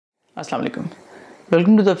अस्सलाम वालेकुम,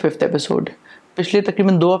 welcome to the fifth episode. पिछले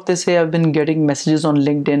तकरीबन 2 हफ्ते से I have been getting messages on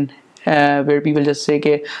LinkedIn where people just say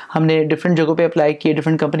कि हमने डिफरेंट जगहों पे अप्लाई किए,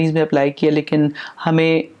 डिफरेंट कंपनीज़ में अप्लाई किया, लेकिन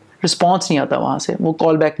हमें रिस्पॉन्स नहीं आता वहाँ से, वो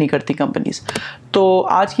कॉल बैक नहीं करती कंपनीज़। तो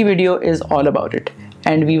आज की video is all about it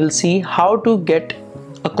and we will see how to get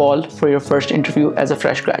a call for your first interview as a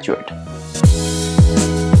fresh graduate.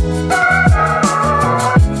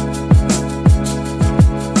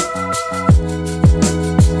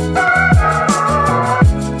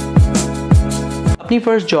 अपनी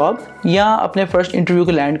फ़र्स्ट जॉब या अपने फ़र्स्ट इंटरव्यू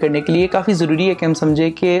को लैंड करने के लिए काफ़ी ज़रूरी है कि हम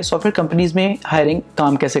समझें कि सॉफ्टवेयर कंपनीज़ में हायरिंग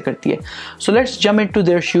काम कैसे करती है। So let's jump into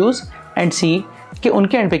their shoes and सी कि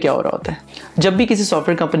उनके एंड पे क्या हो रहा होता है। जब भी किसी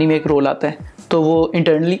सॉफ्टवेयर कंपनी में एक रोल आता है तो वो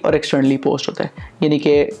इंटरनली और एक्सटर्नली पोस्ट होता है, यानी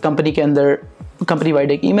कि कंपनी के अंदर कंपनी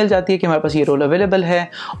वाइड एक ईमेल जाती है कि हमारे पास ये रोल अवेलेबल है,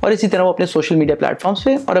 और इसी तरह वो अपने सोशल मीडिया प्लेटफॉर्म्स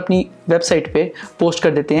पे और अपनी वेबसाइट पे पोस्ट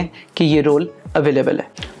कर देते हैं कि ये रोल अवेलेबल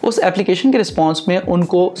है। उस एप्लीकेशन के रिस्पांस में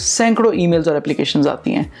उनको सैकड़ों ईमेल्स और एप्लीकेशंस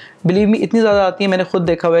आती हैं। बिलीव मी, इतनी ज़्यादा आती हैं, मैंने खुद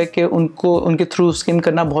देखा हुआ है कि उनको उनके थ्रू स्किम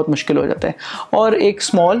करना बहुत मुश्किल हो जाता है। और एक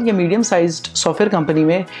स्मॉल या मीडियम साइज्ड सॉफ्टवेयर कंपनी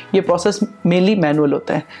में ये प्रोसेस मेनली मैनुअल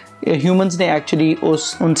होता है। ह्यूमंस ने एक्चुअली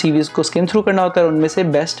उन सीवीज़ को स्किम थ्रू करना होता है और उनमें से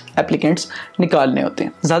बेस्ट एप्लीकेंट्स निकालने होते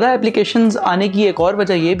हैं। ज़्यादा एप्लीकेशंस आने की एक और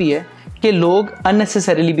वजह ये भी है कि लोग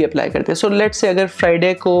अननेसेसरीली भी अप्लाई करते हैं। सो लेट्स से अगर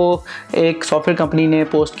फ्राइडे को एक सॉफ्टवेयर कंपनी ने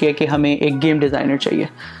पोस्ट किया कि हमें एक गेम डिज़ाइनर चाहिए,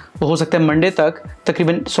 तो हो सकता है मंडे तक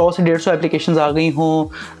तकरीबन 100 से 150 एप्लीकेशंस आ गई हों,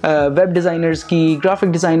 वेब डिज़ाइनर्स की, ग्राफिक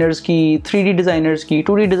डिज़ाइनर्स की, 3D डिज़ाइनर्स की,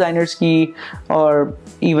 2D डिज़ाइनर्स की, और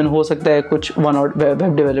इवन हो सकता है कुछ वन और वेब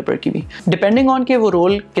डेवलपर की भी, डिपेंडिंग ऑन कि वो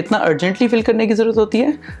रोल कितना अर्जेंटली फिल करने की ज़रूरत होती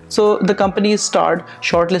है। So the company start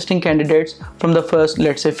short listing candidates from the first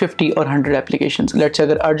let's say 50 और 100 एप्लीकेशंस। लेट्स से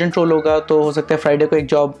अगर अर्जेंट रोल होगा तो हो सकता है फ्राइडे को एक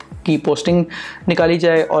जॉब की पोस्टिंग निकाली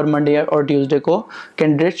जाए और मंडे और ट्यूसडे को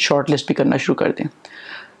कैंडिडेट शॉर्ट लिस्ट भी करना शुरू कर दें।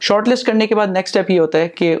 शॉर्ट लिस्ट करने के बाद नेक्स्ट स्टेप ये होता है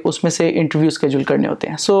कि उसमें से इंटरव्यू स्केड्यूल करने होते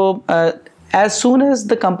हैं। So as soon as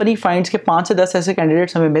the company finds के 5 से 10 ऐसे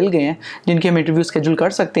कैंडिडेट्स हमें मिल गए हैं जिनके हम इंटरव्यू स्केड्यूल कर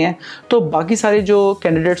सकते हैं, तो बाकी सारे जो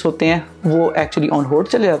कैंडिडेट्स होते हैं वो एक्चुअली ऑन होल्ड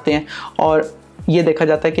चले जाते हैं और ये देखा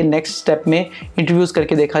जाता है कि नेक्स्ट स्टेप में इंटरव्यूज़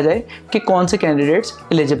करके देखा जाए कि कौन से कैंडिडेट्स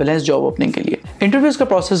एलिजिबल हैं इस जॉब ओपनिंग के लिए। इंटरव्यूज़ का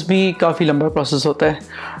प्रोसेस भी काफ़ी लंबा प्रोसेस होता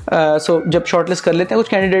है। सो जब शॉर्टलिस्ट कर लेते हैं कुछ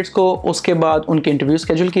कैंडिडेट्स को, उसके बाद उनके इंटरव्यू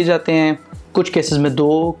स्केड्यूल किए जाते हैं। कुछ केसेस में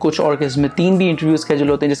 2, कुछ और केसेस में 3 भी इंटरव्यू स्केड्यूल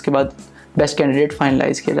होते हैं, जिसके बाद बेस्ट कैंडिडेट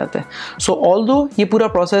फाइनलाइज किया जाता है। सो ऑल्दो ये पूरा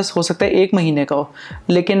प्रोसेस हो सकता है 1 महीने का हो,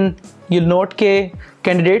 लेकिन यू नोट के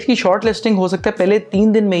कैंडिडेट की शॉर्ट लिस्टिंग हो सकता है पहले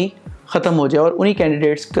 3 दिन में ही ख़त्म हो जाए और उन्हीं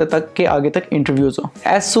कैंडिडेट्स तक के आगे तक इंटरव्यूज़ हो।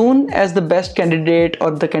 As soon as the best candidate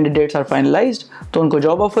और द कैंडिडेट्स आर फाइनलाइज्ड तो उनको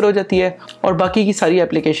जॉब ऑफर हो जाती है और बाकी की सारी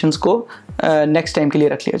एप्लीकेशंस को नेक्स्ट टाइम के लिए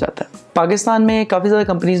रख लिया जाता है। पाकिस्तान में काफ़ी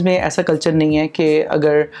ज़्यादा कंपनीज़ में ऐसा कल्चर नहीं है कि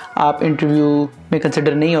अगर आप इंटरव्यू में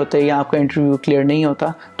कंसिडर नहीं होते या आपका इंटरव्यू क्लियर नहीं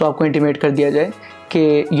होता तो आपको इंटीमेट कर दिया जाए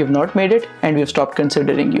कि you have not made it and we have stopped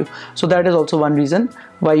considering you. So that is also one reason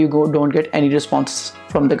why you don't get any response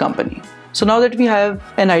from the company. So now that we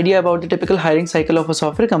have an idea about the typical hiring cycle of a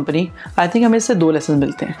software company, I think हमें इससे 2 lesson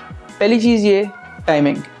मिलते हैं। पहली चीज़ ये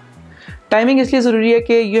timing इसलिए ज़रूरी है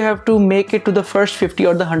कि you have to make it to the first 50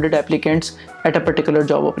 or the 100 applicants at a particular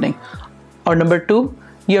job opening. और number 2,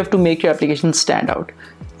 you have to make your application stand out.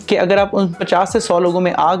 कि अगर आप उन 50 से 100 लोगों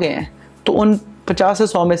में आ गए हैं तो उन 50 से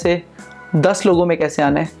 100 में से 10 लोगों में कैसे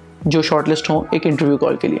आना है जो शॉर्टलिस्ट हों एक इंटरव्यू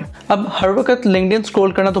कॉल के लिए। अब हर वक्त लिंक्डइन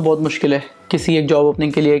स्क्रॉल करना तो बहुत मुश्किल है किसी एक जॉब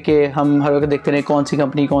ओपनिंग के लिए कि हम हर वक्त देखते रहें कौन सी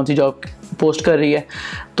कंपनी कौन सी जॉब पोस्ट कर रही है।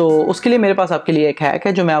 तो उसके लिए मेरे पास आपके लिए एक हैक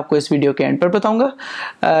है जो मैं आपको इस वीडियो के एंड पर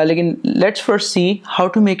बताऊंगा। लेकिन let's first see how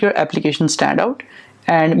to make your application stand out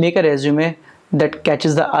and make a resume that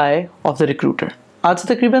catches the I of the recruiter. आज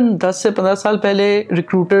से तकरीबन 10 से 15 साल पहले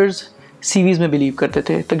रिक्रूटर्स सीवीज़ में बिलीव करते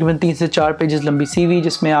थे। तकरीबन 3 से 4 पेजेस लंबी सीवी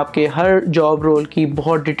जिसमें आपके हर जॉब रोल की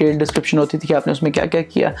बहुत डिटेल्ड डिस्क्रिप्शन होती थी कि आपने उसमें क्या क्या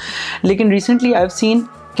किया। लेकिन रिसेंटली आई हैव सीन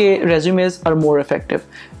कि resumes are more effective.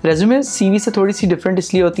 Resumes CV से थोड़ी सी डिफरेंट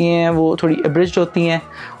इसलिए होती हैं, वो थोड़ी एब्रिज्ड होती हैं,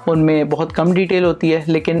 उनमें बहुत कम डिटेल होती है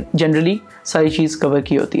लेकिन जनरली सारी चीज़ कवर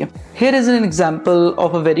की होती है। Here is an example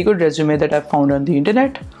of a very good resume that I found on the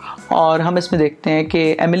internet, और हम इसमें देखते हैं कि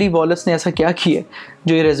एमिली वॉलस ने ऐसा क्या किया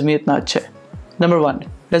जो ये रेज्यूमे इतना अच्छा है। नंबर 1,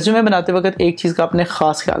 रेज्यूमे बनाते वक्त एक चीज़ का आपने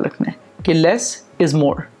ख़ास ख्याल रखना है कि लेस इज़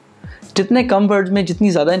मोर। जितने कम वर्ड्स में जितनी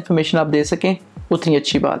ज़्यादा इन्फॉर्मेशन आप दे सकें उतनी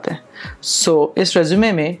अच्छी बात है। सो इस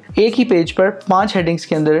रेज्यूमे में एक ही पेज पर 5 हेडिंग्स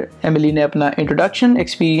के अंदर एमिली ने अपना इंट्रोडक्शन,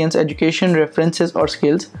 एक्सपीरियंस, एजुकेशन, रेफरेंसेस और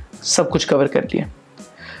स्किल्स सब कुछ कवर कर लिया।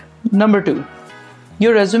 Number 2,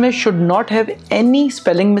 your resume should not have any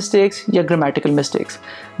spelling mistakes या ग्रामेटिकल मिस्टेक्स।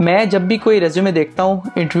 मैं जब भी कोई रेज्यूमे देखता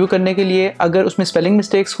हूँ इंटरव्यू करने के लिए, अगर उसमें स्पेलिंग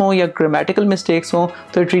मिस्टेक्स हों या ग्रामेटिकल मिस्टेक्स हों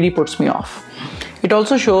तो it really puts me of. It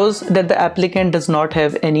also shows that the applicant does not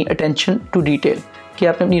have any attention to detail, कि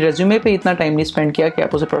आपने अपनी रेज्यूमे पे इतना टाइम नहीं स्पेंड किया कि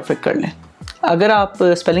आप उसे परफेक्ट कर लें। अगर आप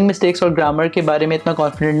स्पेलिंग मिस्टेक्स और ग्रामर के बारे में इतना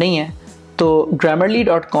कॉन्फिडेंट नहीं है तो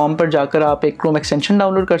grammarly.com पर जाकर आप एक क्रोम एक्सटेंशन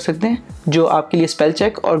डाउनलोड कर सकते हैं जो आपके लिए स्पेल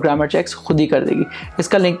चेक और ग्रामर चेक्स खुद ही कर देगी।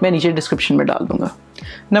 इसका लिंक मैं नीचे डिस्क्रिप्शन में डाल दूंगा।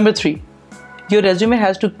 Number 3, your resume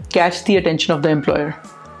has to catch the attention of the employer.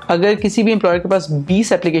 अगर किसी भी एम्प्लॉयर के पास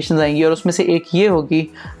 20 एप्लीकेशन आएंगी और उसमें से एक ये होगी,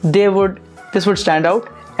 this would stand out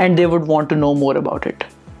and they would want to know more about it.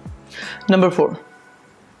 Number 4,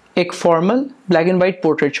 एक formal black and white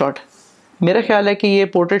portrait shot. मेरा ख्याल है कि ये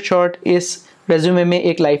पोर्ट्रेट शॉट इस रेज्यूमे में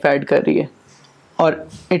एक लाइफ ऐड कर रही है और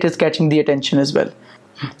it is catching the attention as well.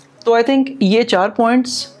 तो आई थिंक ये 4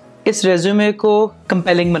 पॉइंट्स इस रेज्यूमे को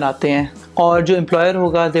कंपेलिंग बनाते हैं और जो एम्प्लॉयर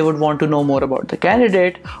होगा they would want to know more about the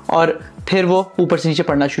candidate और फिर वो ऊपर से नीचे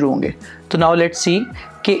पढ़ना शुरू होंगे। तो नाउ लेट्स सी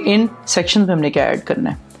कि इन सेक्शन में हमने क्या ऐड करना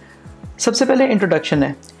है। सबसे पहले इंट्रोडक्शन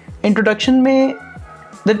है। इंट्रोडक्शन में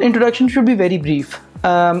the introduction should be very brief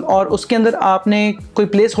और उसके अंदर आपने कोई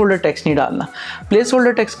प्लेस होल्डर टेक्स्ट नहीं डालना। प्लेस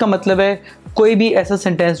होल्डर टेक्स्ट का मतलब है कोई भी ऐसा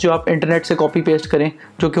सेंटेंस जो आप इंटरनेट से कॉपी पेस्ट करें,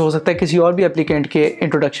 जो कि हो सकता है किसी और भी एप्लीकेंट के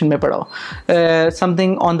इंट्रोडक्शन में पढ़ा हो।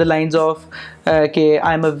 Something on the lines of कि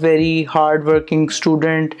I am a very hard working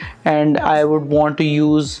student and I would want to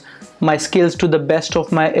use my skills to the best of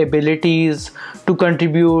my abilities to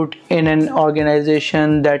contribute in an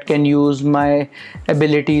organization that can use my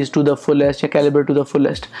abilities to the fullest या caliber to the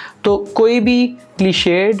fullest। तो कोई भी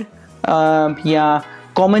cliched या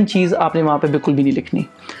common चीज़ आपने वहाँ पे बिल्कुल भी नहीं लिखनी।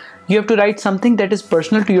 You have to write something that is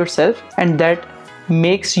personal to yourself and that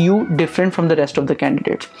makes you different from the rest of the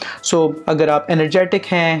candidates। So अगर आप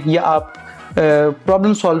energetic हैं या आप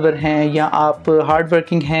प्रॉब्लम सॉल्वर हैं या आप हार्ड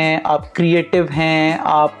वर्किंग हैं, आप क्रिएटिव हैं,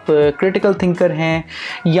 आप क्रिटिकल थिंकर हैं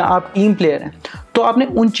या आप टीम प्लेयर हैं, तो आपने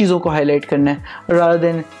उन चीज़ों को हाईलाइट करना है rather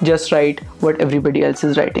than just right what everybody else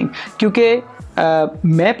is writing. क्योंकि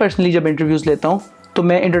मैं पर्सनली जब इंटरव्यूज़ लेता हूँ तो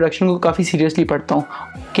मैं इंट्रोडक्शन को काफ़ी सीरियसली पढ़ता हूँ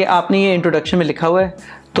कि आपने ये इंट्रोडक्शन में लिखा हुआ है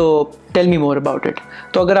तो tell me more about it.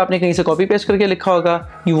 तो अगर आपने कहीं से कॉपी पेस्ट करके लिखा होगा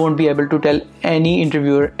you won't be able to tell any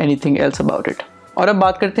interviewer anything else about it. और अब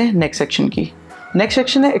बात करते हैं नेक्स्ट सेक्शन की। नेक्स्ट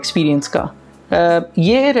सेक्शन है एक्सपीरियंस का।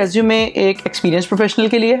 ये रेज्यूमे एक एक्सपीरियंस प्रोफेशनल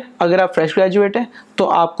के लिए। अगर आप फ्रेश ग्रेजुएट हैं तो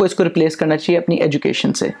आपको इसको रिप्लेस करना चाहिए अपनी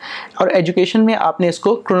एजुकेशन से, और एजुकेशन में आपने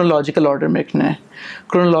इसको क्रोनोलॉजिकल ऑर्डर में रखना है।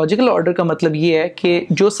 क्रोनोलॉजिकल ऑर्डर का मतलब ये है कि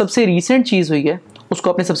जो सबसे रीसेंट चीज़ हुई है उसको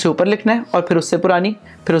आपने सबसे ऊपर लिखना है और फिर उससे पुरानी,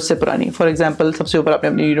 फिर उससे पुरानी। फॉर एग्जांपल सबसे ऊपर आपने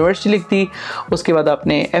अपनी यूनिवर्सिटी लिख दी, उसके बाद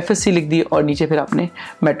आपने एफएससी लिख दी और नीचे फिर आपने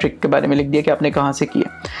मैट्रिक के बारे में लिख दिया कि आपने कहाँ से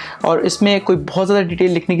किया। और इसमें कोई बहुत ज़्यादा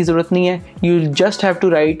डिटेल लिखने की ज़रूरत नहीं है। You just have to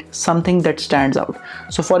right something that stands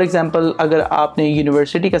out. So for example अगर आपने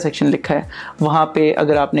यूनिवर्सिटी का सेक्शन लिखा है, वहाँ पे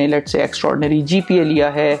अगर आपने लेट्स से एक्स्ट्राऑर्डिनरी जीपीए लिया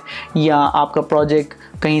है या आपका प्रोजेक्ट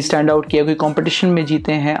कहीं स्टैंड आउट किया, कोई कंपटीशन में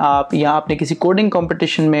जीते हैं आप, या आपने किसी कोडिंग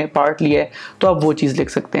कंपटीशन में पार्ट लिया है, तो आप वो चीज़ लिख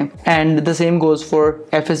सकते हैं। And the same goes for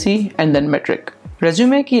FSc and then matric.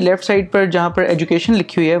 Resume की लेफ्ट साइड पर जहाँ पर एजुकेशन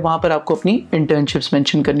लिखी हुई है वहाँ पर आपको अपनी इंटर्नशिप्स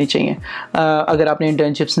मेंशन करनी चाहिए। अगर आपने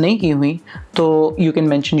इंटर्नशिप्स नहीं की हुई तो you can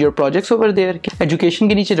mention your projects over there. Education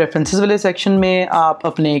के नीचे रेफरेंसेस वाले सेक्शन में आप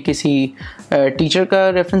अपने किसी टीचर का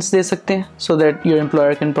रेफरेंस दे सकते हैं so that your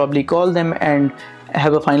employer can probably call them and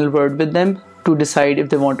have a final word with them to decide if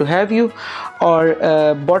they want to have you। और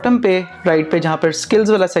बॉटम पे राइट पे जहाँ पर स्किल्स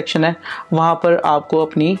वाला सेक्शन है वहाँ पर आपको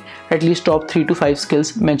अपनी at least top 3 to 5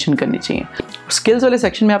 skills mention करनी चाहिए। स्किल्स वाले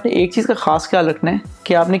सेक्शन में आपने एक चीज़ का खास ख्याल रखना है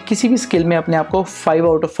कि आपने किसी भी स्किल में अपने आप को 5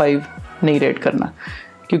 out of 5 नहीं रेट करना,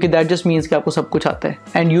 क्योंकि दैट जस्ट मीन्स कि आपको सब कुछ आता है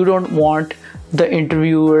and you don't want the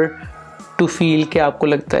interviewer to feel कि आपको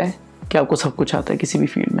लगता है कि आपको सब कुछ आता है किसी भी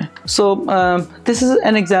फील्ड में। So this is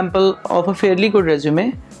an example of a fairly good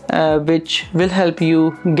resume which will help you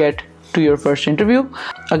get to your first interview।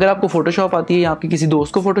 अगर आपको फोटोशॉप आती है या आपके किसी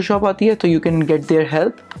दोस्त को फोटोशॉप आती है तो you can get their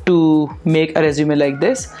help to make a resume like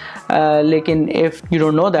this। लेकिन if you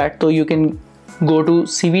don't know that तो you can go to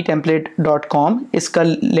cvtemplate.com। इसका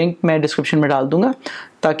लिंक मैं डिस्क्रिप्शन में डाल दूँगा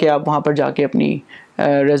ताकि आप वहाँ पर जाके अपनी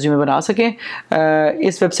रेज्यूमे बना सकें।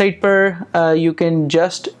 इस वेबसाइट पर you can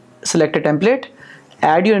just select a template,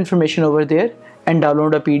 add your information over there and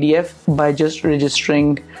download a PDF by just registering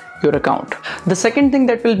your account। The second thing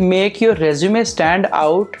that will make your resume stand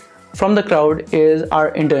out from the crowd is our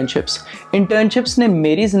internships। Internships ने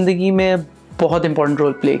मेरी ज़िंदगी में बहुत important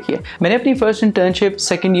role play किया। मैंने अपनी first internship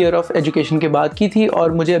second year of education के बाद की थी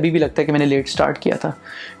और मुझे अभी भी लगता है कि मैंने लेट स्टार्ट किया था।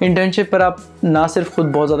 इंटर्नशिप पर आप ना सिर्फ खुद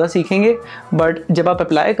बहुत ज़्यादा सीखेंगे, बट जब आप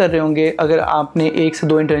अप्लाई कर रहे होंगे, अगर आपने 1 से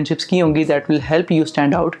 2 इंटर्नशिप्स की होंगी, that will help you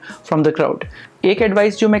stand out from the crowd. एक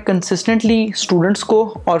एडवाइस जो मैं कंसिस्टेंटली स्टूडेंट्स को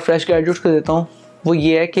और फ्रेश ग्रेजुएट्स को देता हूँ वो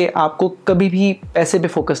ये है कि आपको कभी भी पैसे पे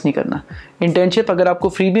फोकस नहीं करना। इंटर्नशिप अगर आपको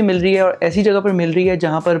फ्री भी मिल रही है और ऐसी जगह पर मिल रही है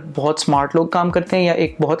जहाँ पर बहुत स्मार्ट लोग काम करते हैं या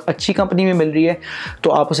एक बहुत अच्छी कंपनी में मिल रही है, तो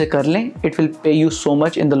आप उसे कर लें। It will pay you so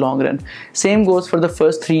much in the long run. Same goes for the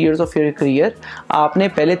first 3 years of your career. आपने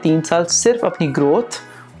पहले 3 साल सिर्फ अपनी ग्रोथ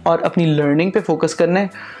और अपनी लर्निंग पे फोकस करना है।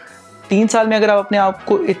 3 साल में अगर आप अपने आप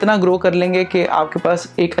को इतना ग्रो कर लेंगे कि आपके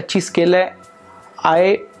पास एक अच्छी स्किल है,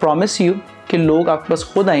 आई प्रॉमिस यू कि लोग आपके पास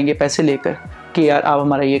खुद आएंगे पैसे लेकर कि यार आप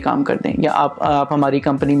हमारा ये काम कर दें या आप हमारी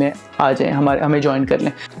कंपनी में आ जाएं, हमें ज्वाइन कर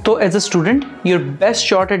लें। तो as a student your best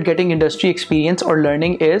shot at getting industry experience और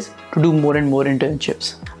learning is to do more and more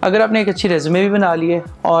internships. अगर आपने एक अच्छी रेज्यूमे भी बना ली है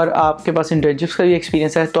और आपके पास इंटर्नशिप्स का भी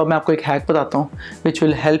एक्सपीरियंस है, तो अब मैं आपको एक हैक बताता हूँ which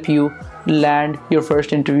will help you land your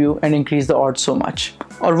first interview and increase the odds so much,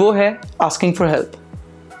 और वो है आस्किंग फॉर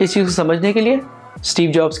हेल्प। इस चीज़ को समझने के लिए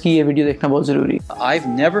स्टीव जॉब्स की ये वीडियो देखना बहुत ज़रूरी है। I've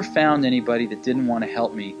never found anybody that didn't want to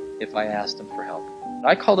help me if I asked them for help.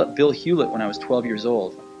 I called up Bill Hewlett when I was 12 years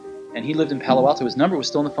old, and he lived in Palo Alto. His number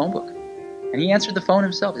was still in the phone book. And he answered the phone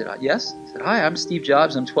himself. He said, yes? He said, hi, I'm Steve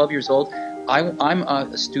Jobs. I'm 12 years old. I'm a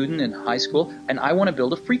student in high school, and I want to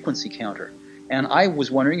build a frequency counter. And I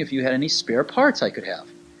was wondering if you had any spare parts I could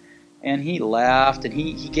have. And he laughed, and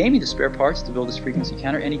he gave me the spare parts to build this frequency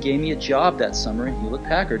counter, and he gave me a job that summer in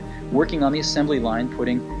Hewlett-Packard, working on the assembly line,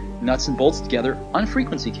 putting nuts and bolts together on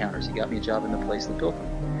frequency counters. He got me a job in the place that built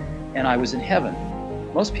them. And I was in heaven.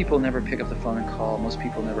 Most people never pick up the phone and call. Most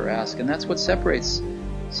people never ask. And that's what separates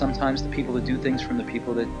sometimes the people that do things from the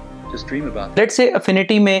people that just dream about it. Let's say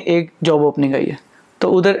Afiniti में एक job opening आई है,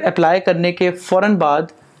 तो उधर apply करने के फ़ौरन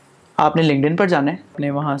बाद आपने लिंक्डइन पर जाना है, अपने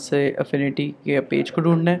वहाँ से Afiniti के पेज को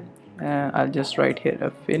ढूंढना है। I'll just write here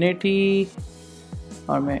Afiniti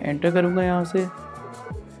और मैं एंटर करूँगा यहाँ से।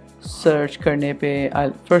 सर्च करने पे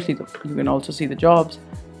firstly you can also see the jobs,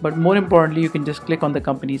 but more importantly you can just click on the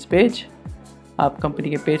company's page। आप कंपनी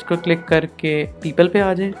के पेज को क्लिक करके पीपल पे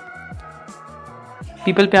आ जाएं।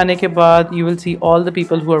 पीपल पे आने के बाद you will see all the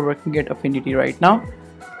people who are working at Afiniti right now।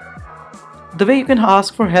 The way you can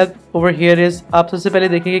ask for help over here is, आप सबसे पहले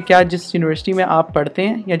देखेंगे क्या जिस यूनिवर्सिटी में आप पढ़ते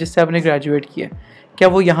हैं या जिससे आपने ग्रेजुएट किया क्या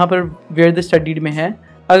वो यहाँ पर वेयर द स्टडीड में है।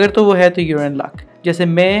 अगर तो वो है तो यूर इन लक। जैसे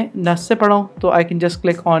मैं नस से पढ़ा हूँ तो I can just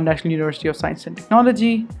click on national university of science and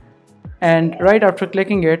technology, and right after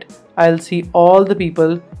clicking it I will see all the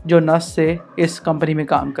people जो नस से इस कंपनी में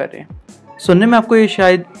काम कर रहे हैं। सुनने में आपको ये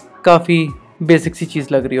शायद काफ़ी बेसिक सी चीज़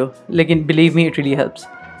लग रही हो, लेकिन believe me it really helps.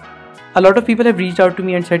 A lot of people have reached out to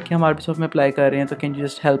me and said कि हम RBSOF में अप्लाई कर रहे हैं, तो can you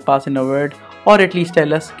just help pass in a word और एटलीस्ट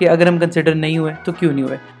टेल अस कि अगर हम कंसिडर नहीं हुए तो क्यों नहीं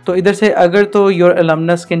हुए। तो इधर से अगर तो your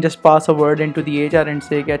अलमनस can just pass a word into the HR and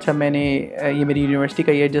से कि अच्छा मैंने ये मेरी यूनिवर्सिटी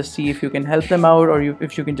का ये, just see if you can help them out और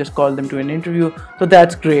if you can just call them to an interview, तो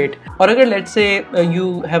दैट्स ग्रेट। और अगर let's say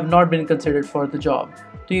you have not been considered for the job,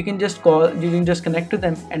 तो you can just connect to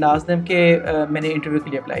them and ask them कि मैंने interview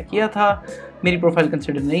के लिए apply किया था, मेरी प्रोफाइल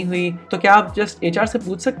कंसिडर नहीं हुई, तो क्या आप जस्ट HR से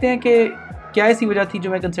पूछ सकते हैं कि क्या ऐसी वजह थी जो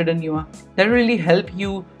मैं कंसिडर नहीं हुआ। That will really help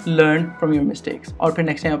you learn from your mistakes, और फिर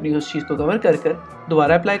नेक्स्ट टाइम अपनी उस चीज़ को कवर कर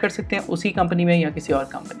दोबारा अप्लाई कर सकते हैं उसी कंपनी में या किसी और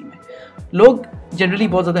कंपनी में। लोग जनरली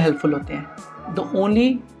बहुत ज़्यादा हेल्पफुल होते हैं। The only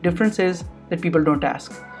difference is that people don't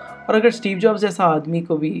ask. और अगर स्टीव जॉब्स जैसा आदमी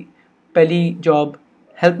को भी पहली जॉब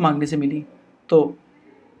हेल्प मांगने से मिली तो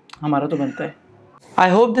हमारा तो बनता है। I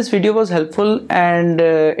hope this video was helpful and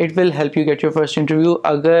it will help you get your first interview।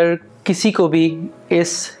 अगर किसी को भी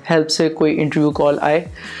इस हेल्प से कोई इंटरव्यू कॉल आए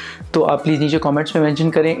तो आप प्लीज़ नीचे कमेंट्स में मेंशन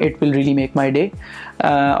करें, it will really make my day.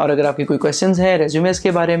 और अगर आपके कोई क्वेश्चंस हैं रेज्यूमेस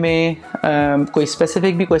के बारे में, कोई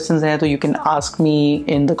स्पेसिफिक भी क्वेश्चंस हैं, तो you can ask me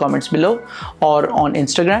in the comments below और ऑन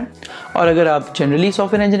इंस्टाग्राम। और अगर आप जनरली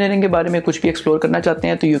सॉफ्टवेयर इंजीनियरिंग के बारे में कुछ भी एक्सप्लोर करना चाहते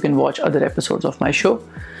हैं तो you can watch other episodes of my show.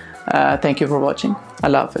 Thank you for watching.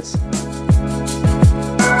 अल्लाह हाफिज़।